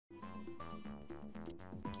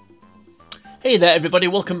Hey there everybody,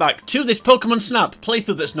 welcome back to this Pokemon Snap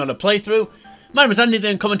playthrough that's not a playthrough. My name is Andy,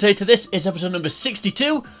 the commentator. This is episode number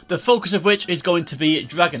 62, the focus of which is going to be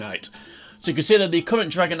Dragonite. So you can see that the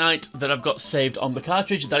current Dragonite that I've got saved on the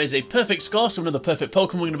cartridge, that is a perfect score, so another perfect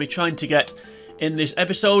Pokemon we're going to be trying to get in this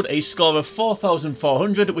episode. A score of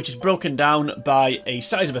 4,400, which is broken down by a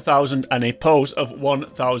size of 1,000 and a pose of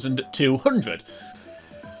 1,200.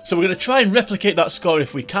 So we're going to try and replicate that score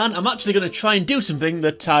if we can. I'm actually going to try and do something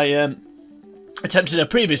that I attempted in a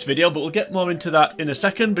previous video, but we'll get more into that in a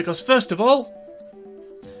second, because first of all,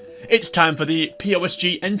 it's time for the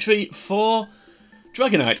POSG entry for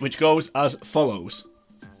Dragonite, which goes as follows.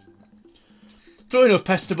 Throw enough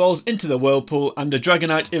Pestaballs into the whirlpool and a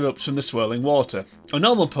Dragonite erupts from the swirling water. A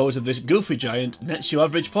normal pose of this goofy giant nets you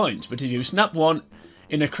average points, but if you snap one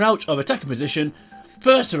in a crouch or attacking position,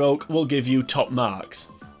 Professor Oak will give you top marks.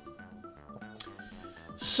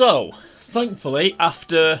 So, thankfully,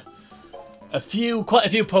 after quite a few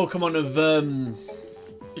Pokemon of,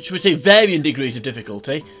 should we say, varying degrees of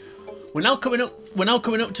difficulty, we're now coming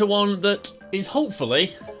up to one that is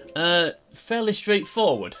hopefully fairly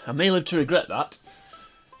straightforward. I may live to regret that.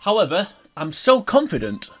 However, I'm so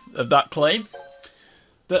confident of that claim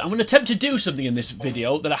that I'm going to attempt to do something in this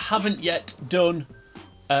video that I haven't yet done.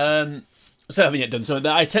 That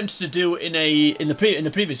I attempted to do in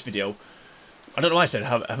the previous video. I don't know why I said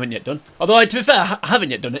I haven't yet done. Although, to be fair, I haven't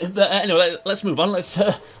yet done it. But anyway, let's move on. Let's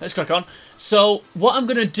crack on. So, what I'm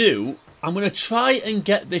going to do, I'm going to try and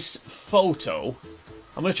get this photo.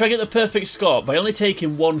 I'm going to try and get the perfect score by only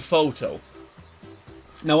taking one photo.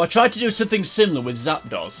 Now, I tried to do something similar with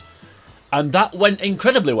Zapdos, and that went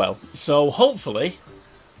incredibly well. So, hopefully,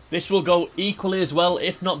 this will go equally as well,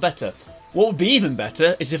 if not better. What would be even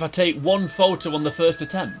better is if I take one photo on the first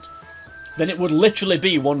attempt. Then it would literally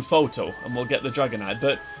be one photo and we'll get the Dragonite.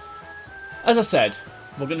 But, as I said,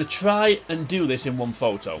 we're going to try and do this in one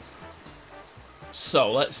photo. So,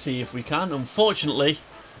 let's see if we can. Unfortunately,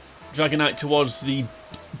 Dragonite towards the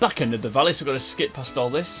back end of the valley, so we've got to skip past all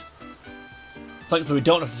this. Thankfully, we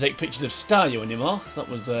don't have to take pictures of Staryu anymore. That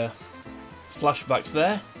was flashbacks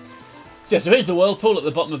there. So, yeah, so here's the whirlpool at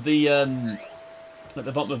the bottom of the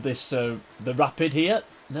this the rapid here.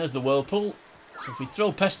 And there's the whirlpool. So if we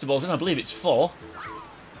throw Pestaballs in, I believe it's 4.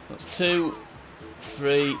 That's 2,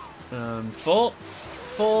 3, and 4.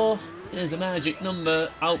 4 is the magic number.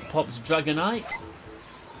 Out pops Dragonite.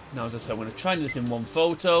 Now, as I said, I'm going to try this in one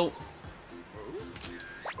photo.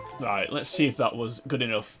 Right, let's see if that was good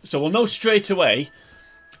enough. So we'll know straight away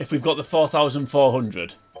if we've got the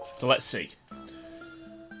 4,400. So let's see.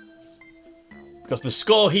 Because the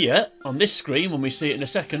score here on this screen, when we see it in a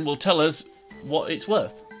second, will tell us what it's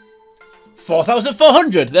worth.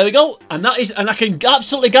 4,400. There we go. And that is, and I can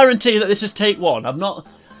absolutely guarantee that this is take one.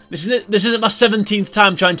 This isn't my 17th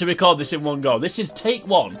time trying to record this in one go. This is take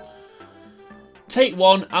one. Take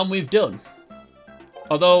one, and we've done.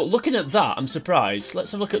 Although, looking at that, I'm surprised.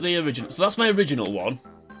 Let's have a look at the original. So that's my original one.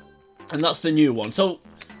 And that's the new one. So,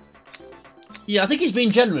 yeah, I think he's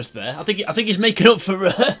been generous there. I think he's making up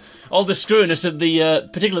for all the screwiness of the,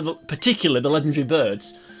 particularly the legendary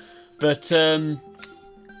birds. But,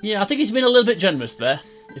 yeah, I think he's been a little bit generous there,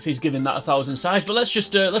 if he's giving that 1,000 size. But let's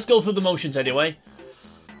just, let's go through the motions anyway.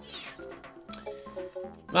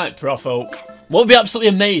 Right, Prof Oak. What would be absolutely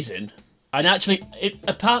amazing, and actually,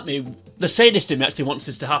 apart me, the sadist in me actually wants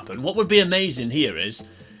this to happen. What would be amazing here is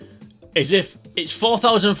if it's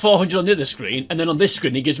 4,400 on the other screen, and then on this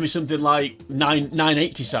screen he gives me something like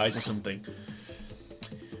 980 size or something.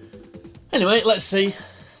 Anyway, let's see.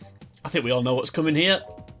 I think we all know what's coming here.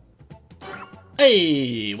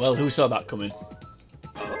 Hey, well, who saw that coming?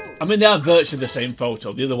 I mean, they are virtually the same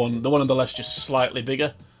photo. The one on the left's just slightly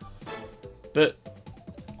bigger. But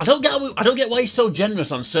I don't get why he's so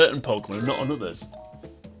generous on certain Pokemon and not on others.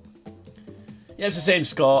 Yeah, it's the same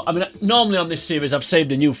score. I mean, normally on this series, I've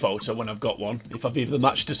saved a new photo when I've got one. If I've either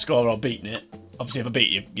matched a score or beaten it. Obviously, if I beat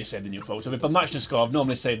you, you save the new photo. But if I've matched a score, I've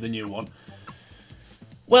normally saved the new one.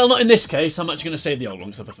 Well, not in this case. I'm actually going to save the old one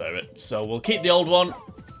because I prefer it. So we'll keep the old one.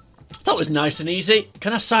 That was nice and easy.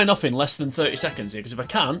 Can I sign off in less than 30 seconds here? Because if I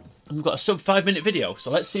can, I've got a sub 5-minute video. So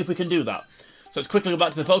let's see if we can do that. So let's quickly go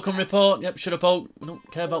back to the Pokemon report. Yep, shut up, Oak. I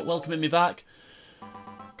don't care about welcoming me back.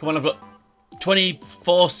 Come on, I've got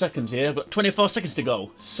 24 seconds here. I've got 24 seconds to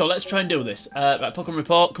go. So let's try and do this. Right, Pokemon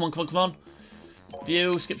report. Come on, come on, come on.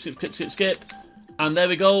 View, skip, skip, skip, skip, skip. And there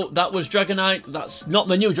we go. That was Dragonite. That's not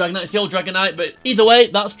the new Dragonite, it's the old Dragonite. But either way,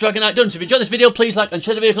 that's Dragonite done. So if you enjoyed this video, please like and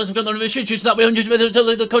share the video. Comment on the video. So that way,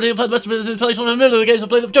 100 the coding for the best of the place on the middle of the games. I'll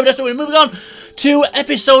play the job. We're moving on to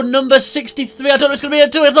episode number 63. I don't know if it's going to be a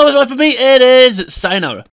 2. If that was right for me, it is. Sayonara.